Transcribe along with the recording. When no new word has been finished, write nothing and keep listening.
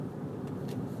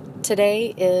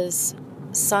Today is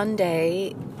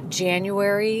Sunday,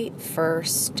 January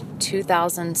 1st,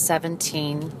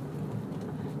 2017.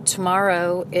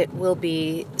 Tomorrow it will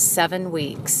be 7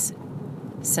 weeks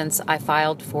since I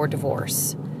filed for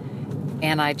divorce.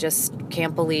 And I just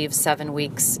can't believe 7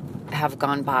 weeks have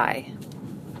gone by.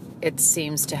 It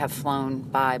seems to have flown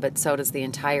by, but so does the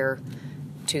entire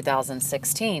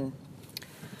 2016.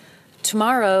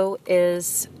 Tomorrow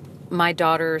is my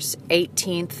daughter's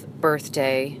 18th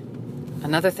birthday.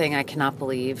 Another thing I cannot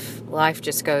believe. Life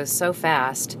just goes so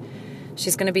fast.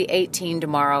 She's going to be 18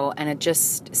 tomorrow, and it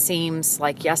just seems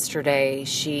like yesterday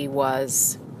she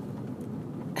was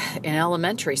in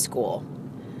elementary school.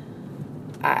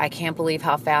 I can't believe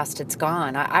how fast it's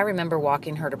gone. I remember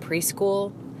walking her to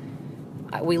preschool.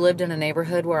 We lived in a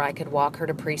neighborhood where I could walk her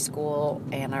to preschool,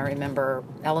 and I remember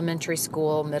elementary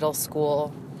school, middle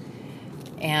school,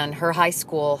 and her high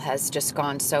school has just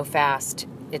gone so fast.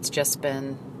 It's just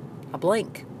been a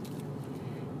blink.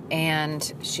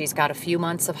 And she's got a few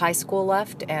months of high school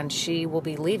left, and she will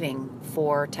be leaving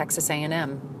for Texas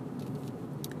A&M.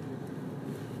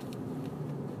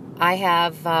 I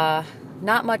have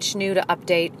not much new to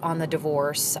update on the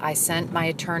divorce. I sent my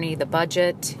attorney the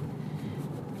budget,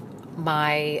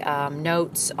 my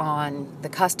notes on the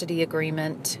custody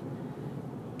agreement,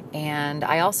 and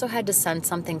I also had to send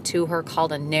something to her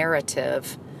called a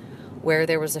narrative, where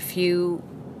there was a few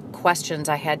questions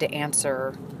I had to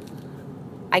answer,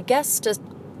 I guess just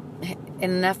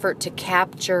in an effort to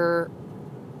capture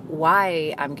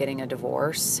why I'm getting a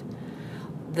divorce.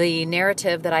 The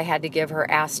narrative that I had to give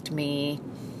her asked me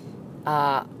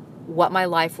what my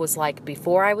life was like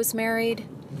before I was married,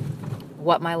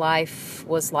 what my life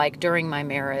was like during my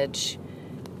marriage,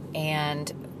 and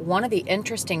one of the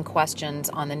interesting questions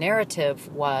on the narrative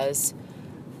was,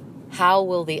 how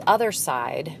will the other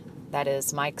side, that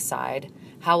is Mike's side,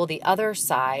 how will the other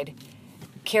side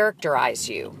characterize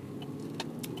you?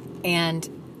 And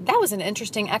that was an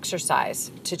interesting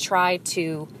exercise to try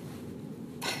to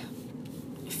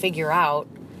figure out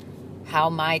how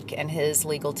Mike and his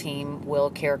legal team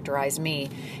will characterize me.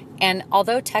 And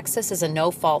although Texas is a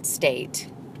no-fault state,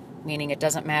 meaning it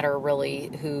doesn't matter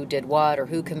really who did what or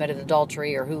who committed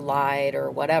adultery or who lied or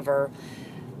whatever,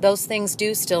 those things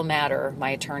do still matter,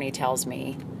 my attorney tells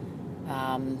me.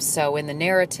 So in the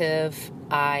narrative,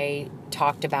 I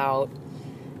talked about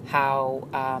how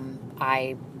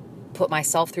I put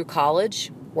myself through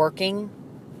college, working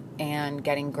and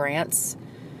getting grants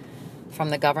from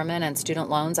the government and student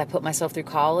loans. I put myself through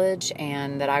college,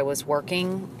 and that I was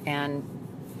working and,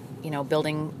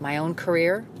 building my own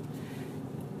career,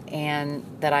 and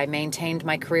that I maintained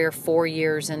my career 4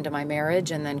 years into my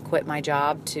marriage and then quit my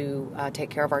job to take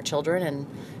care of our children and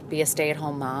be a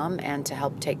stay-at-home mom and to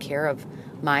help take care of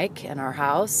Mike and our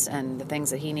house and the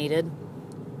things that he needed.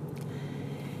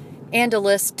 And to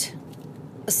list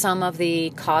some of the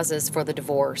causes for the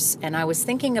divorce. And I was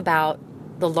thinking about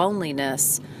the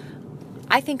loneliness.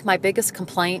 I think my biggest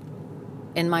complaint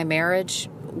in my marriage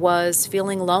was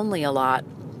feeling lonely a lot.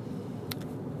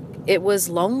 It was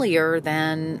lonelier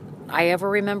than I ever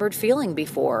remembered feeling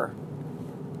before.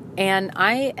 And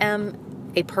I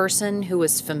am a person who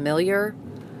is familiar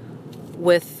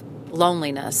with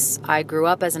loneliness. I grew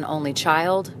up as an only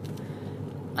child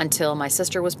until my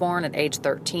sister was born at age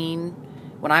 13.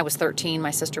 When I was 13, my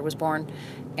sister was born.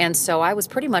 And so I was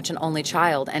pretty much an only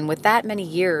child. And with that many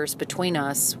years between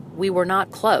us, we were not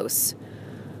close.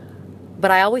 But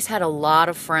I always had a lot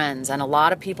of friends and a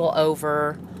lot of people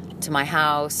over to my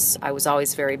house. I was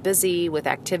always very busy with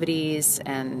activities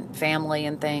and family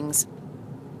and things.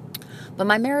 But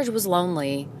my marriage was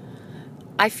lonely.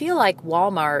 I feel like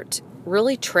Walmart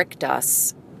really tricked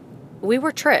us. We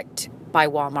were tricked by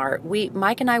Walmart.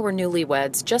 Mike and I were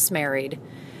newlyweds, just married,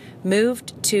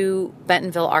 moved to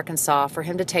Bentonville, Arkansas for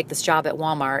him to take this job at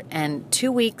Walmart. And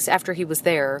 2 weeks after he was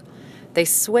there, they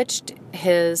switched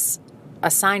his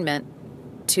assignment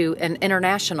to an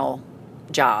international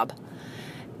job.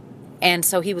 And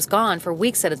so he was gone for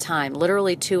weeks at a time,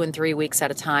 literally 2 and 3 weeks at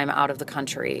a time out of the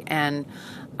country. And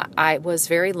I was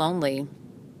very lonely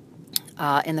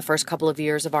in the first couple of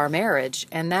years of our marriage.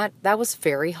 And that was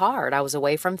very hard. I was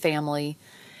away from family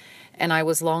and I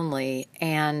was lonely.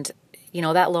 And,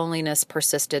 that loneliness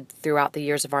persisted throughout the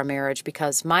years of our marriage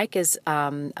because Mike is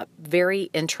very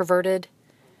introverted.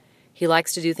 He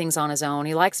likes to do things on his own.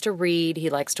 He likes to read. He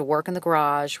likes to work in the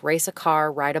garage, race a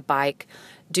car, ride a bike,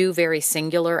 do very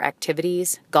singular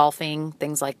activities, golfing,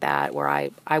 things like that, where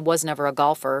I was never a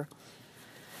golfer.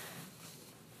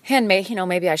 And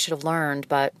maybe I should have learned,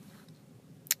 but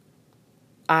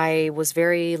I was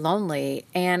very lonely.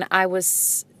 And I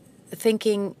was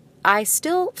thinking, I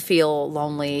still feel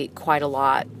lonely quite a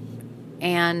lot.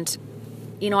 And,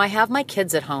 I have my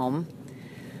kids at home,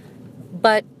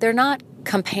 but they're not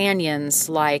companions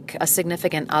like a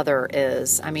significant other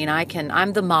is.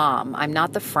 I'm the mom. I'm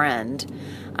not the friend.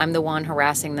 I'm the one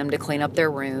harassing them to clean up their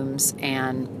rooms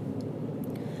and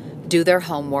do their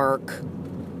homework,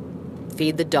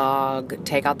 feed the dog,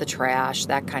 take out the trash,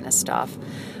 that kind of stuff.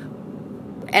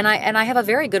 And I have a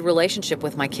very good relationship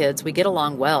with my kids. We get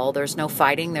along well. There's no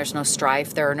fighting. There's no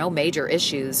strife. There are no major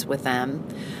issues with them.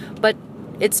 But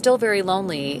it's still very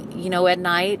lonely. At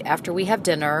night after we have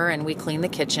dinner and we clean the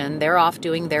kitchen, they're off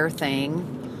doing their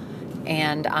thing.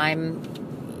 And I'm,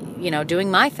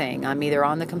 doing my thing. I'm either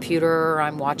on the computer or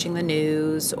I'm watching the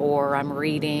news or I'm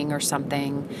reading or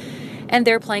something. And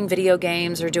they're playing video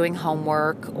games or doing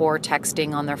homework or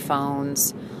texting on their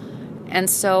phones. And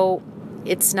so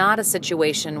it's not a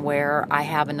situation where I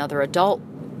have another adult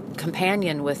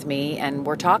companion with me and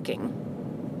we're talking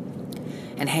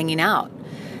and hanging out.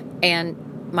 And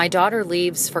my daughter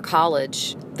leaves for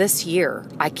college this year.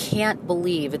 I can't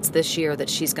believe it's this year that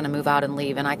she's going to move out and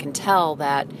leave. And I can tell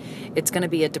that it's going to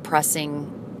be a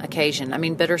depressing occasion.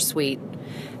 Bittersweet.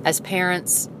 As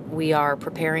parents, we are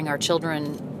preparing our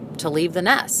children to leave the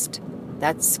nest.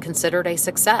 That's considered a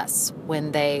success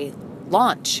when they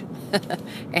launch.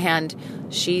 And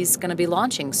she's going to be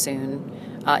launching soon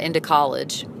into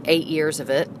college, 8 years of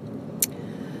it,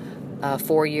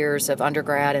 4 years of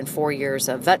undergrad and 4 years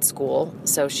of vet school.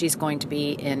 So she's going to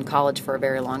be in college for a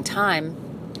very long time.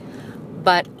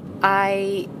 But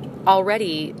I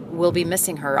already will be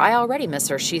missing her. I already miss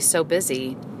her. She's so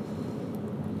busy.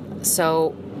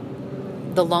 So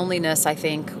the loneliness, I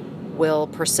think, will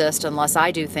persist unless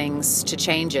I do things to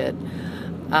change it.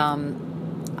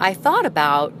 I thought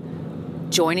about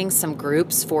joining some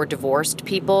groups for divorced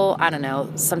people. I don't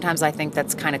know. Sometimes I think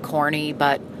that's kind of corny,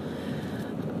 but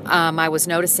I was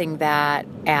noticing that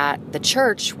at the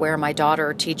church where my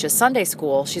daughter teaches Sunday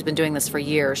school, she's been doing this for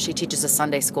years. She teaches a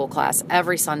Sunday school class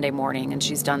every Sunday morning, and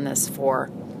she's done this for,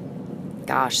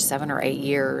 7 or 8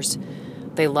 years.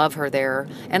 They love her there.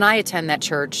 And I attend that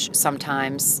church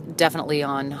sometimes, definitely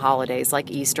on holidays like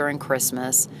Easter and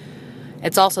Christmas.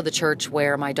 It's also the church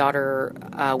where my daughter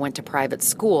went to private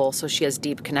school, so she has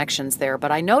deep connections there.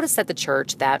 But I noticed at the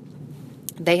church that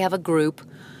they have a group,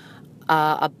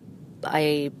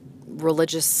 a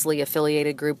religiously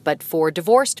affiliated group, but for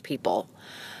divorced people.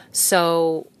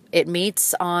 So it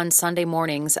meets on Sunday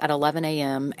mornings at 11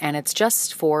 a.m., and it's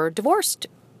just for divorced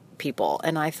people.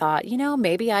 And I thought,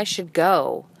 maybe I should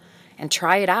go and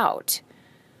try it out.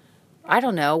 I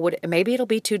don't know. Maybe it'll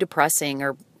be too depressing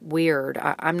or weird.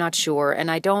 I'm not sure. And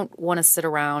I don't want to sit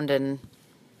around and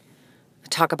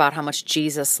talk about how much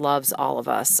Jesus loves all of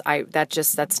us.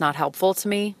 That's not helpful to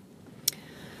me.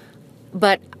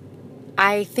 But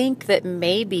I think that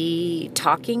maybe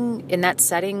talking in that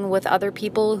setting with other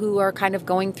people who are kind of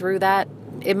going through that,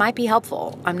 it might be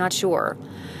helpful. I'm not sure.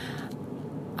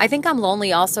 I think I'm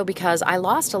lonely also because I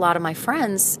lost a lot of my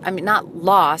friends. Not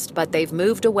lost, but they've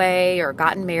moved away or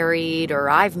gotten married or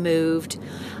I've moved.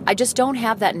 I just don't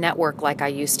have that network like I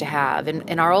used to have.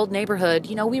 In our old neighborhood,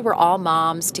 we were all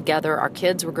moms together. Our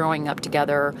kids were growing up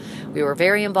together. We were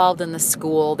very involved in the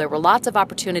school. There were lots of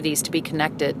opportunities to be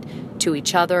connected to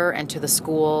each other and to the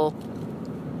school,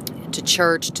 to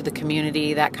church, to the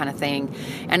community, that kind of thing.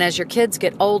 And as your kids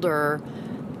get older,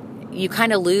 you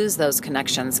kind of lose those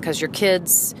connections because your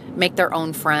kids make their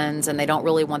own friends and they don't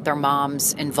really want their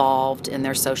moms involved in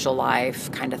their social life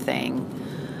kind of thing.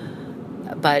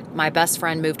 But my best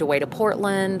friend moved away to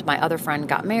Portland. My other friend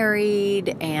got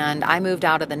married and I moved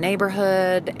out of the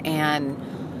neighborhood. And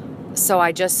so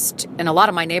and a lot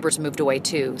of my neighbors moved away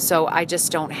too. So I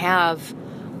just don't have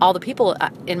all the people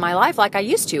in my life like I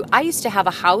used to. I used to have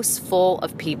a house full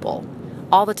of people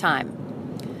all the time.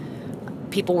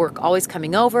 People were always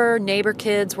coming over. Neighbor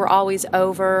kids were always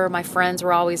over. My friends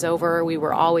were always over. We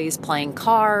were always playing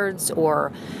cards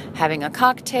or having a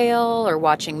cocktail or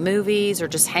watching movies or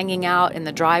just hanging out in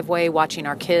the driveway watching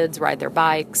our kids ride their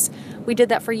bikes. We did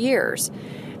that for years.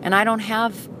 And I don't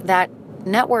have that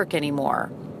network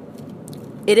anymore.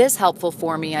 It is helpful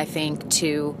for me, I think,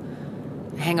 to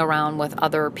hang around with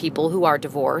other people who are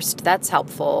divorced. That's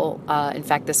helpful. In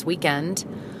fact, this weekend,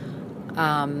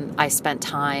 I spent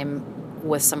time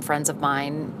with some friends of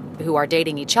mine who are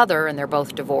dating each other and they're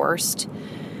both divorced.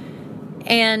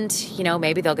 And,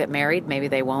 maybe they'll get married, maybe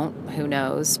they won't, who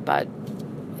knows. But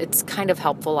it's kind of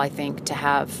helpful, I think, to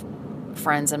have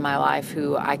friends in my life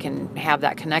who I can have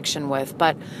that connection with.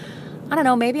 But I don't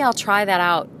know, maybe I'll try that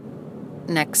out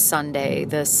next Sunday,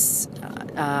 this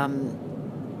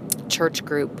church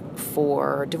group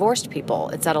for divorced people.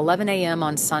 It's at 11 a.m.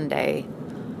 on Sunday.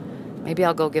 Maybe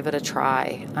I'll go give it a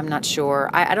try. I'm not sure.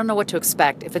 I don't know what to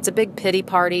expect. If it's a big pity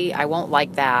party, I won't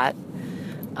like that.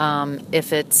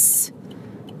 If it's,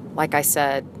 like I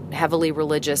said, heavily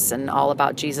religious and all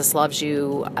about Jesus loves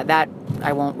you, that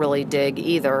I won't really dig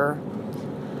either.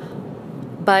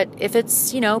 But if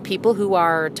it's, people who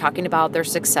are talking about their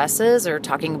successes or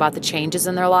talking about the changes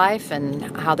in their life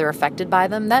and how they're affected by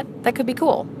them, that could be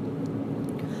cool.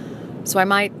 So I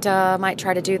might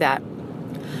try to do that.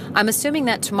 I'm assuming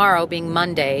that tomorrow, being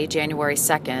Monday, January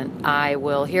 2nd, I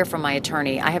will hear from my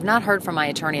attorney. I have not heard from my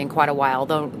attorney in quite a while,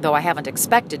 though I haven't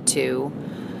expected to.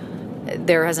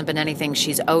 There hasn't been anything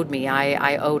she's owed me.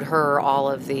 I owed her all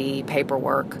of the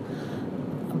paperwork.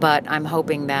 But I'm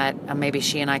hoping that maybe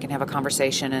she and I can have a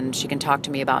conversation and she can talk to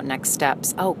me about next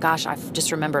steps. Oh, gosh, I've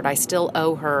just remembered I still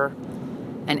owe her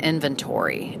an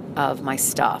inventory of my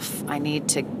stuff. I need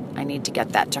to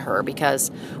get that to her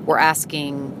because we're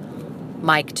asking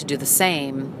Mike to do the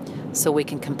same so we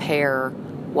can compare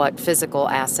what physical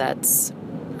assets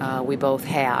we both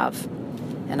have.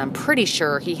 And I'm pretty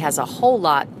sure he has a whole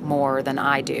lot more than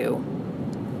I do.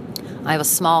 I have a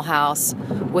small house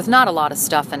with not a lot of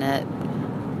stuff in it,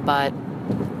 but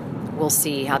we'll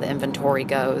see how the inventory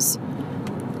goes.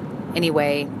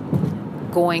 Anyway,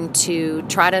 going to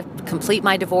try to complete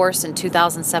my divorce in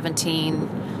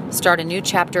 2017, start a new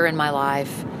chapter in my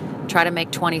life, try to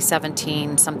make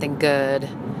 2017 something good,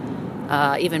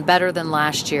 even better than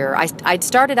last year. I'd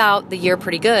started out the year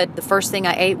pretty good. The first thing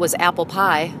I ate was apple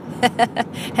pie,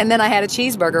 and then I had a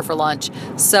cheeseburger for lunch.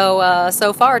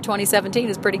 So far, 2017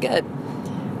 is pretty good.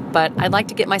 But I'd like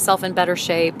to get myself in better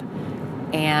shape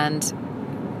and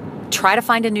try to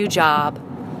find a new job,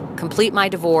 complete my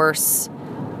divorce,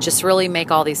 just really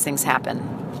make all these things happen,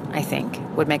 I think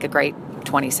would make a great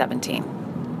 2017.